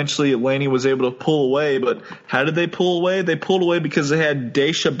eventually Laney was able to pull away. But how did they pull away? They pulled away because they had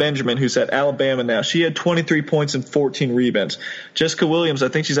Daisha Benjamin, who's at Alabama now. She had 23 points and 14 rebounds. Jessica Williams, I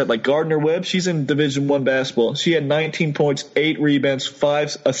think she's at Gardner-Webb. She's in Division I basketball. She had 19 points, 8 rebounds,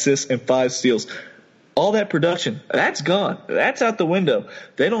 5 assists, and 5 steals. All that production, that's gone. That's out the window.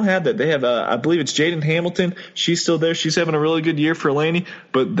 They don't have that. They have, I believe it's Jaden Hamilton. She's still there. She's having a really good year for Laney,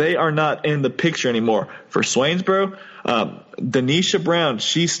 but they are not in the picture anymore. For Swainsboro, Denisha Brown,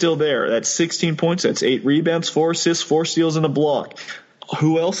 she's still there. That's 16 points. That's 8 rebounds, 4 assists, 4 steals, and a block.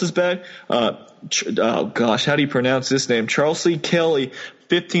 Who else is back? How do you pronounce this name? Charles Lee Kelly,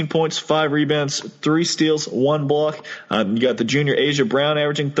 15 points, 5 rebounds, 3 steals, 1 block. You got the junior Asia Brown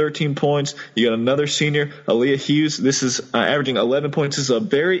averaging 13 points. You got another senior, Aaliyah Hughes. This is averaging 11 points. This is a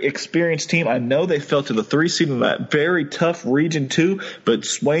very experienced team. I know they fell to the 3 seed in that very tough Region 2, but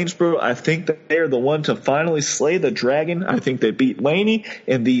Swainsboro, I think that they are the one to finally slay the dragon. I think they beat Laney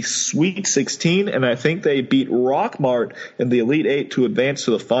in the Sweet 16, and I think they beat Rockmart in the Elite 8 to advance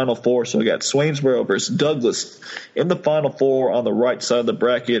to the Final Four. So we got Swainsboro versus Douglas in the Final Four on the right side of the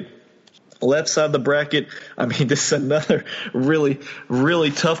bracket. Left side of the bracket, this is another really,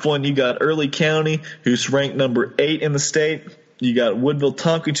 really tough one. You got Early County, who's ranked number 8 in the state. You got Woodville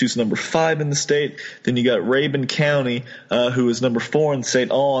Tompkins, who's number 5 in the state. Then you got Rabun County, who is number 4 in the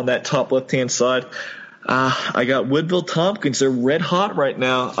state, all on that top left-hand side. I got Woodville Tompkins. They're red hot right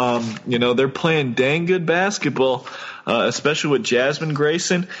now. They're playing dang good basketball, especially with Jasmine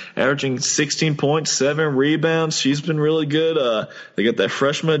Grayson averaging 16 points, 7 rebounds. She's been really good. They got that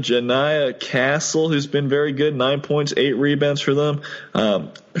freshman Janiyah Castle, who's been very good, 9 points, 8 rebounds for them.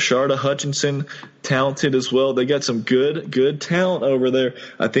 Sharda Hutchinson, talented as well. They got some good talent over there.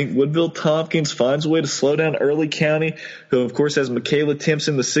 I think Woodville Tompkins finds a way to slow down Early County, who of course has Michaela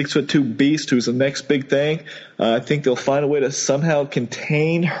Timpson, the 6'2" beast, who's the next big thing. I think they'll find a way to somehow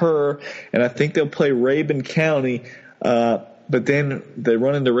contain her, and I think they'll play Rabun County. But then they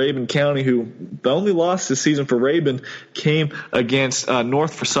run into Rabun County, who the only loss this season for Rabun came against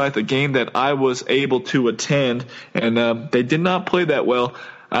North Forsyth, a game that I was able to attend, and they did not play that well.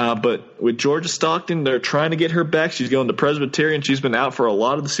 But with Georgia Stockton, they're trying to get her back. She's going to Presbyterian. She's been out for a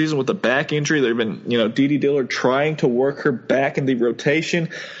lot of the season with a back injury. They've been, Dee Dee Dillard trying to work her back in the rotation.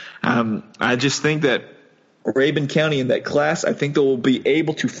 I just think that Rabun County in that class, I think they will be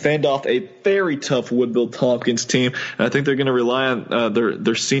able to fend off a very tough Woodville Tompkins team. And I think they're going to rely on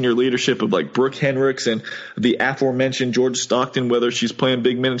their senior leadership of Brooke Henricks and the aforementioned Georgia Stockton, whether she's playing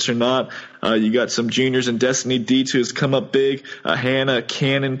big minutes or not. You got some juniors in Destiny Dietz, who has come up big. Hannah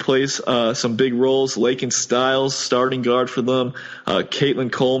Cannon plays some big roles. Lakin Stiles, starting guard for them.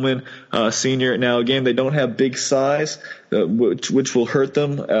 Caitlin Coleman, senior. Now, again, they don't have big size. which will hurt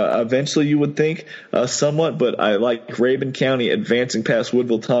them eventually, you would think, somewhat. But I like Rabun County advancing past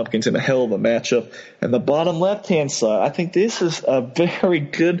Woodville Tompkins in a hell of a matchup. And the bottom left-hand side, I think this is a very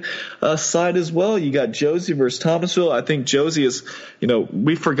good side as well. You got Josie versus Thomasville. I think Josie is,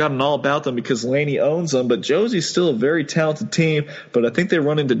 we've forgotten all about them because Laney owns them, but Josie's still a very talented team. But I think they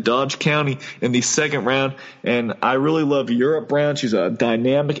run into Dodge County in the second round. And I really love Europe Brown. She's a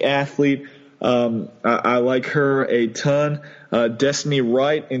dynamic athlete. I like her a ton. Destiny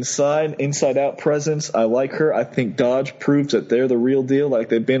Wright inside out presence. I like her. I think Dodge proves that they're the real deal like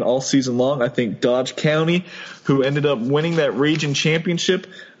they've been all season long. I think Dodge County, who ended up winning that region championship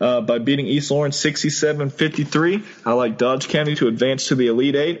by beating East Lawrence 67-53. I like Dodge County to advance to the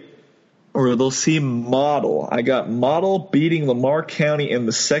Elite Eight. Or they'll see Model. I got Model beating Lamar County in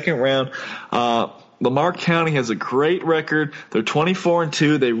the second round. Lamar County has a great record. They're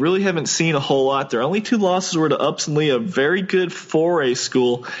 24-2. They really haven't seen a whole lot. Their only two losses were to Upson Lee, a very good 4A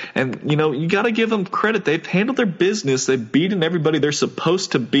school. And, you got to give them credit. They've handled their business. They've beaten everybody they're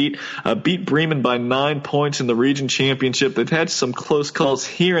supposed to beat. Beat Bremen by 9 points in the region championship. They've had some close calls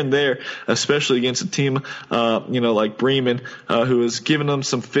here and there, especially against a team, like Bremen, who has given them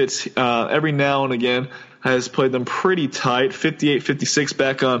some fits every now and again. Has played them pretty tight, 58-56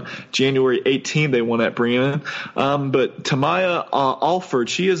 back on January 18. They won at Bremen. But Tamaya Alford,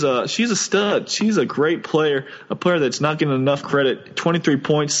 she's a stud. She's a great player, a player that's not getting enough credit. 23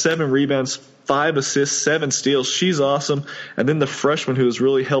 points, 7 rebounds, 5 assists, 7 steals. She's awesome. And then the freshman who has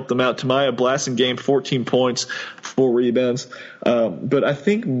really helped them out, Tamaya Blassingame, 14 points, 4 rebounds. But I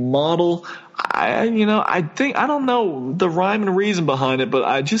think Model, I don't know the rhyme and reason behind it, but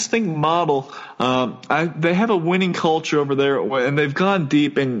I just think Model, they have a winning culture over there, and they've gone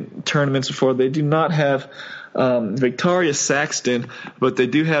deep in tournaments before. They do not have Victoria Saxton, but they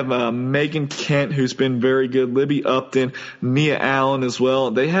do have Megan Kent, who's been very good, Libby Upton, Nia Allen as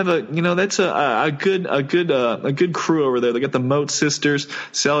well. They have that's a good crew over there. They got the Moat sisters.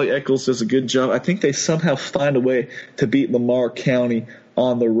 Sally Eccles does a good job. I think they somehow find a way to beat Lamar County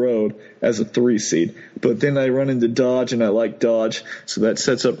on the road as a 3 seed. But then I run into Dodge, and I like Dodge. So that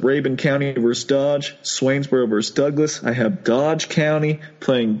sets up Rabun County versus Dodge, Swainsboro versus Douglas. I have Dodge County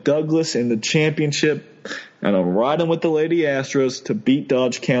playing Douglas in the championship, and I'm riding with the Lady Astros to beat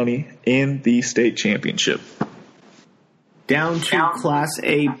Dodge County in the state championship. Down to Class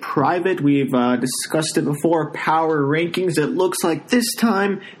A private. We've discussed it before. Power rankings. It looks like this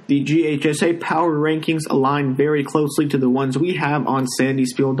time the GHSA power rankings align very closely to the ones we have on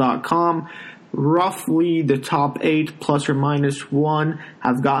sandyspiel.com. Roughly the top 8 plus or minus 1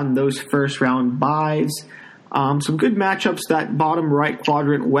 have gotten those first round byes. Some good matchups. That bottom right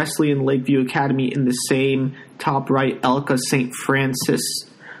quadrant, Wesleyan Lakeview Academy in the same. Top right, Elka St. Francis.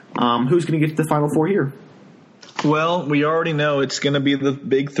 Who's going to get to the Final Four here? Well, we already know it's going to be the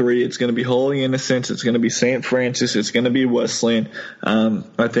big 3. It's going to be Holy Innocents. It's going to be St. Francis. It's going to be Wesleyan.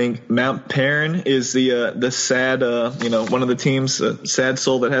 I think Mount Perrin is the sad, one of the teams, sad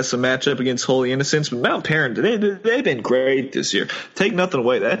soul that has some matchup against Holy Innocents. But Mount Perrin, they've been great this year. Take nothing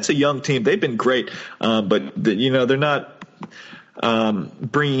away. That's a young team. They've been great. But they're not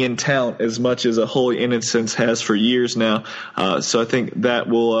bringing in talent as much as a Holy Innocents has for years now. So I think that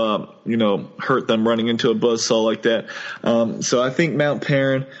will, hurt them running into a buzzsaw like that. So I think Mount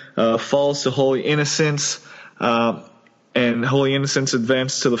Perrin falls to Holy Innocents. And Holy Innocents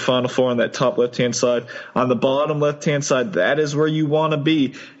advance to the Final Four on that top left-hand side. On the bottom left-hand side, that is where you want to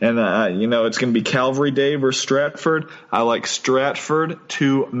be. And, it's going to be Calvary Day versus Stratford. I like Stratford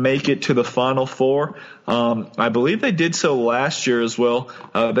to make it to the Final Four. I believe they did so last year as well.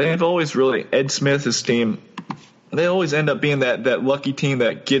 They have always really, Ed Smith's team, they always end up being that lucky team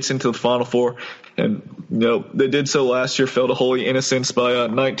that gets into the Final Four. And, they did so last year, fell to Holy Innocents by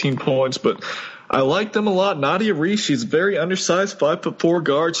 19 points, but I like them a lot. Nadia Reese, she's very undersized, 5'4"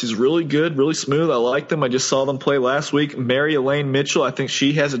 guard. She's really good, really smooth. I like them. I just saw them play last week. Mary Elaine Mitchell, I think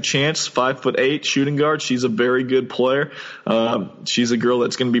she has a chance, 5'8" shooting guard. She's a very good player. She's a girl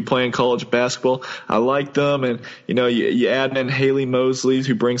that's going to be playing college basketball. I like them. And, you add in Haley Mosley,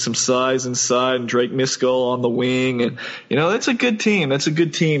 who brings some size inside, and Drake Miskull on the wing. And, that's a good team. That's a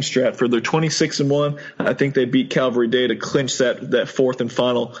good team, Stratford. They're 26-1. I think they beat Calvary Day to clinch that fourth and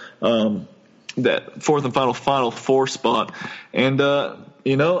final Final Four spot. And,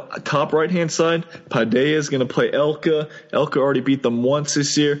 top right-hand side, Paideia is going to play Elka. Elka already beat them once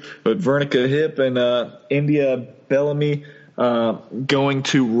this year, but Vernica Hip and India Bellamy going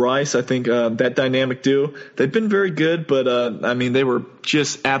to Rice. I think that dynamic duo, they've been very good, but, they were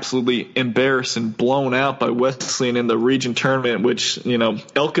just absolutely embarrassed and blown out by Wesleyan in the region tournament, which,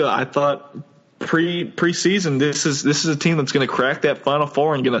 Elka, I thought, preseason, this is a team that's going to crack that Final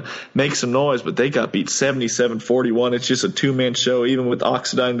Four and going to make some noise, but they got beat 77-41. It's just a two-man show. Even with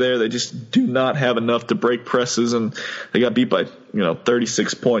Oxidine there, they just do not have enough to break presses, and they got beat by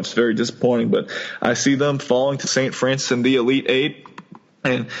 36 points. Very disappointing, but I see them falling to St. Francis in the Elite Eight,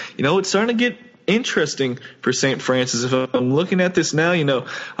 and it's starting to get interesting for St. Francis. If I'm looking at this now,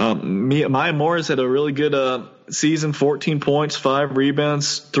 Maya Moore has had a really good season, 14 points, 5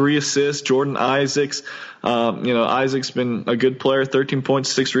 rebounds, 3 assists. Jordan Isaacs, Isaac's been a good player, 13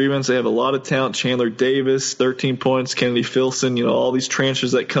 points, 6 rebounds. They have a lot of talent. Chandler Davis, 13 points. Kennedy Filson, all these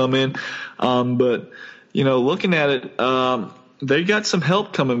transfers that come in. But looking at it, they got some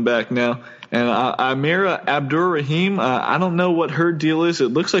help coming back now. And Amira Abdur-Rahim, I don't know what her deal is.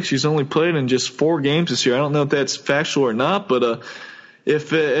 It looks like she's only played in just 4 games this year. I don't know if that's factual or not, but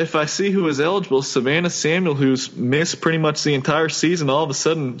if I see who is eligible, Savannah Samuel, who's missed pretty much the entire season, all of a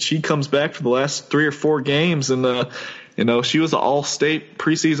sudden she comes back for the last 3 or 4 games, and she was an all-state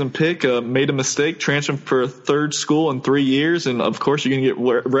preseason pick, made a mistake, transferred for a third school in 3 years, and of course you're going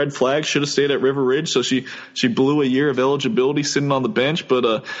to get red flags. Should have stayed at River Ridge, so she blew a year of eligibility sitting on the bench,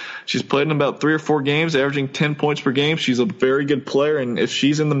 but she's played in about 3 or 4 games, averaging 10 points per game. She's a very good player, and if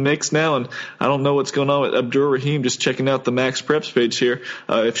she's in the mix now, and I don't know what's going on with Abdur-Rahim, just checking out the Max Preps page here,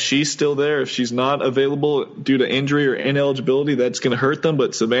 if she's still there, if she's not available due to injury or ineligibility, that's going to hurt them,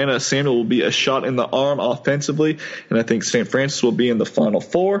 but Savannah Samuel will be a shot in the arm offensively, and I think St. Francis will be in the Final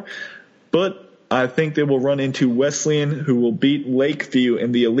Four, but I think they will run into Wesleyan, who will beat Lakeview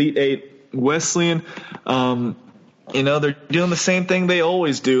in the Elite Eight. Wesleyan, they're doing the same thing they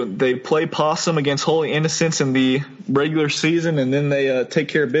always do. They play possum against Holy Innocents in the regular season, and then they take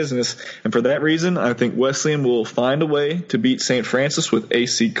care of business. And for that reason, I think Wesleyan will find a way to beat St. Francis with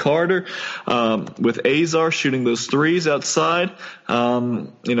A.C. Carter, with Azar shooting those threes outside.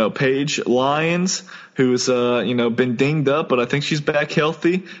 Paige Lyons, who's been dinged up, but I think she's back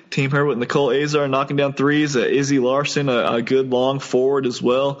healthy. Team her with Nicole Azar knocking down threes. Izzy Larson, a good long forward as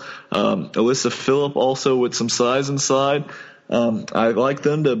well. Alyssa Phillip also with some size inside. I like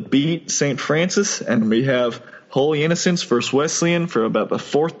them to beat St. Francis, and we have Holy Innocents versus Wesleyan for about the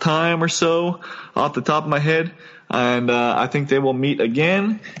 4th time or so off the top of my head. And I think they will meet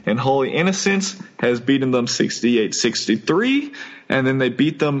again, and Holy Innocents has beaten them 68-63, and then they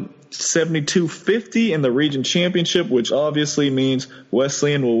beat them 72-50 in the region championship, which obviously means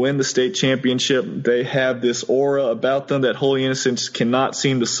Wesleyan will win the state championship. They have this aura about them that Holy Innocents cannot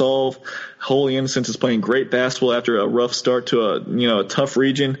seem to solve. Holy Innocents is playing great basketball after a rough start to a tough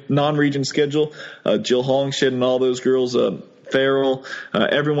non-region schedule. Jill Hollingshed and all those girls, Farrell,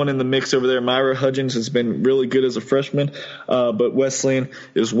 everyone in the mix over there. Myra Hudgens has been really good as a freshman, but Wesleyan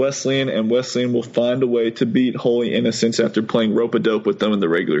is Wesleyan, and Wesleyan will find a way to beat Holy Innocents after playing rope-a-dope with them in the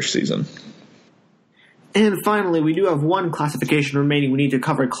regular season. And finally, we do have one classification remaining. We need to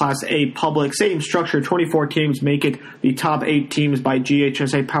cover Class A public. Same structure, 24 teams make it. The top 8 teams by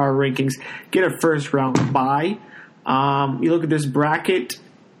GHSA Power Rankings get a first-round bye. You look at this bracket,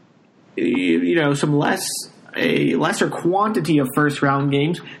 a lesser quantity of first-round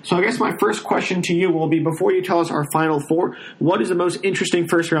games. So I guess my first question to you will be, before you tell us our Final Four, what is the most interesting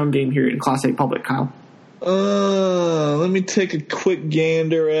first-round game here in Class A Public, Kyle? Let me take a quick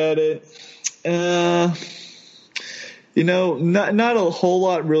gander at it. Not a whole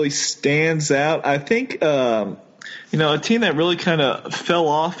lot really stands out. I think, a team that really kind of fell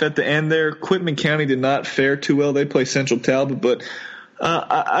off at the end there, Quitman County did not fare too well. They play Central Talbot, but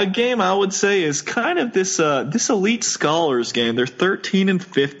a game I would say is kind of this Elite Scholars game. They're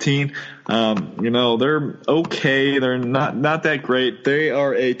 13-15. They're okay. They're not that great. They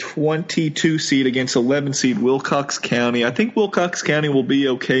are a 22 seed against 11 seed Wilcox County. I think Wilcox County will be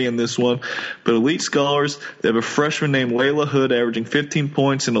okay in this one. But Elite Scholars, they have a freshman named Layla Hood averaging 15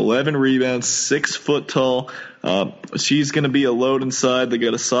 points and 11 rebounds, 6 foot tall. She's going to be a load inside. They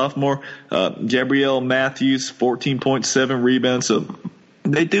got a sophomore, Gabrielle Matthews, 14.7 rebounds. So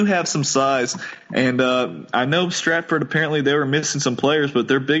they do have some size. And I know Stratford, apparently they were missing some players, but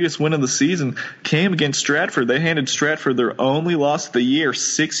their biggest win of the season came against Stratford. They handed Stratford their only loss of the year,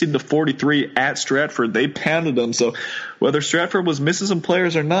 60-43 at Stratford. They pounded them. So whether Stratford was missing some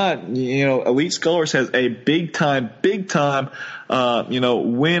players or not, Elite Scholars has a big time,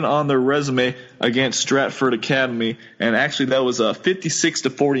 win on their resume against Stratford Academy. And actually that was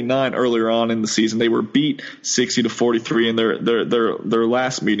 56-49 earlier on in the season. They were beat 60-43 in their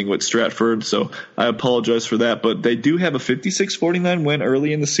last meeting with Stratford. So I apologize for that, but they do have a 56-49 win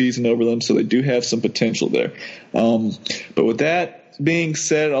early in the season over them. So they do have some potential there. But with that being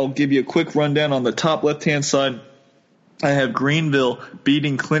said, I'll give you a quick rundown on the top left-hand side. I have Greenville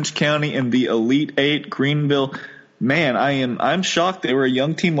beating Clinch County in the Elite Eight. Greenville, man, I'm shocked. They were a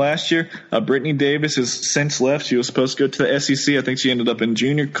young team last year. Brittany Davis has since left. She was supposed to go to the SEC. I think she ended up in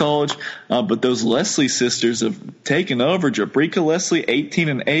junior college. But those Leslie sisters have taken over. Jabrika Leslie,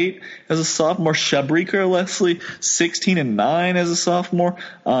 18-8 as a sophomore. Shabrika Leslie, 16-9 as a sophomore.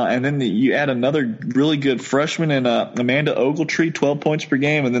 And then you add another really good freshman in Amanda Ogletree, 12 points per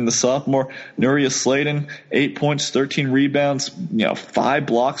game. And then the sophomore, Nuria Sladen, 8 points, 13 rebounds, 5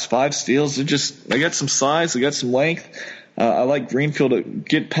 blocks, 5 steals. They got some size. They got some length. I like Greenfield to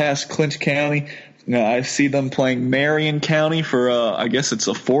get past Clinch County. I see them playing Marion County for, I guess it's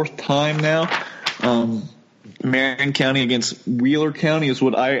a 4th time now. Marion County against Wheeler County is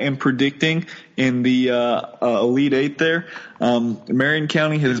what I am predicting in the Elite Eight there. Marion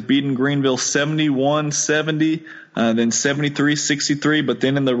County has beaten Greenville 71-70. Then 73-63, but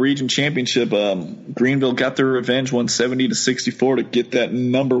then in the region championship, Greenville got their revenge, won 70-64 to get that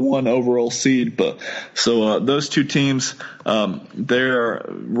number 1 overall seed. But so those two teams, they're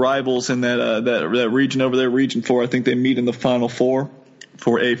rivals in that region over there, Region 4. I think they meet in the Final Four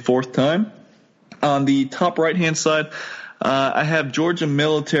for a 4th time. On the top right-hand side, I have Georgia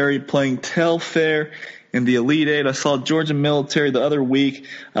Military playing Telfair in the Elite Eight. I saw Georgia Military the other week.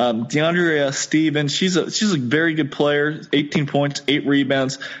 DeAndrea Stevens, she's a very good player. 18 points, 8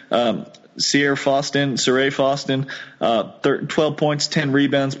 rebounds. Saray Foston, 12 points, 10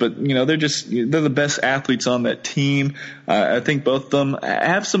 rebounds. But they're the best athletes on that team. I think both of them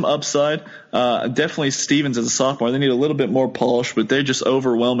have some upside. Definitely Stevens as a sophomore. They need a little bit more polish, but they're just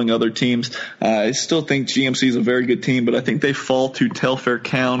overwhelming other teams. I still think GMC is a very good team, but I think they fall to Telfair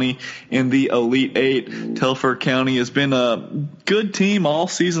County in the Elite Eight. Telfair County has been a good team all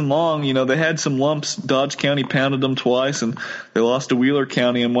season long. They had some lumps. Dodge County pounded them twice, and they lost to Wheeler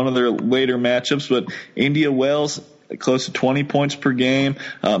County in one of their later matchups. But India Wells, close to 20 points per game.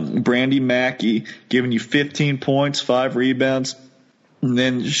 Brandy Mackey giving you 15 points, 5 rebounds. And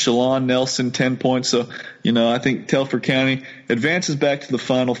then Shalon Nelson, 10 points. So, I think Telfair County advances back to the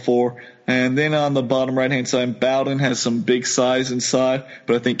Final Four. And then on the bottom right-hand side, Bowden has some big size inside.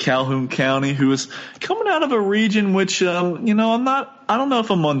 But I think Calhoun County, who is coming out of a region which, I don't know if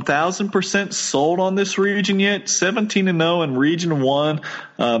I'm 1,000% sold on this region yet. 17-0 in Region 1.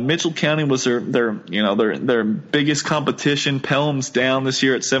 Mitchell County was their biggest competition. Pelham's down this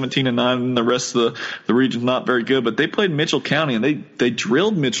year at 17-9, and the rest of the region's not very good. But they played Mitchell County, and they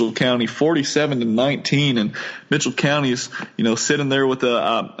drilled Mitchell County 47-19. And Mitchell County is sitting there with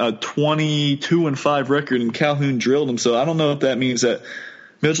a 22-5 record, and Calhoun drilled them. So I don't know if that means that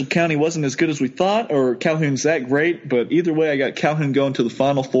Mitchell County wasn't as good as we thought, or Calhoun's that great, but either way, I got Calhoun going to the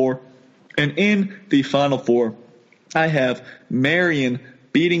Final Four. And in the Final Four, I have Marion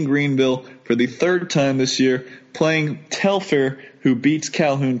beating Greenville for the 3rd time this year, playing Telfair, who beats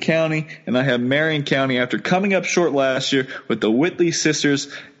Calhoun County, and I have Marion County, after coming up short last year with the Whitley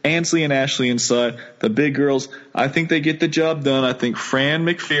sisters, Ansley and Ashley inside, the big girls. I think they get the job done. I think Fran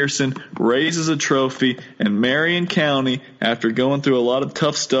McPherson raises a trophy, and Marion County, after going through a lot of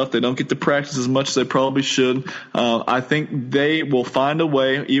tough stuff, they don't get to practice as much as they probably should. I think they will find a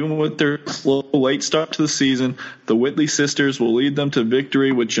way, even with their slow late start to the season. The Whitley sisters will lead them to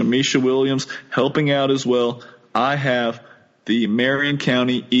victory, with Jamisha Williams helping out as well. I have the Marion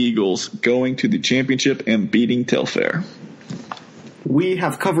County Eagles going to the championship and beating Telfair. We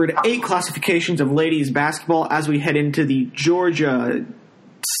have covered 8 classifications of ladies basketball as we head into the Georgia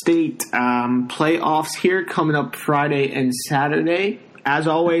State playoffs here coming up Friday and Saturday. As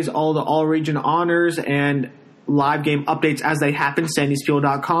always, all the all-region honors and live game updates as they happen.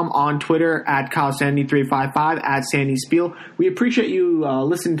 SandySpiel.com, on Twitter at KyleSandy355, at SandySpiel. We appreciate you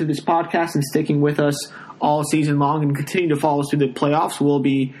listening to this podcast and sticking with us all season long, and continue to follow us through the playoffs. We'll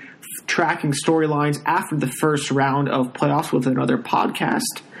be tracking storylines after the first round of playoffs with another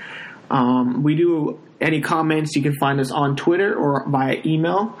podcast. We do any comments, you can find us on Twitter or via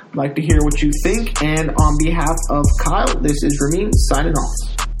email. I'd like to hear what you think. And on behalf of Kyle, this is Ramin signing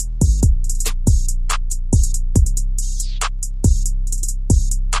off.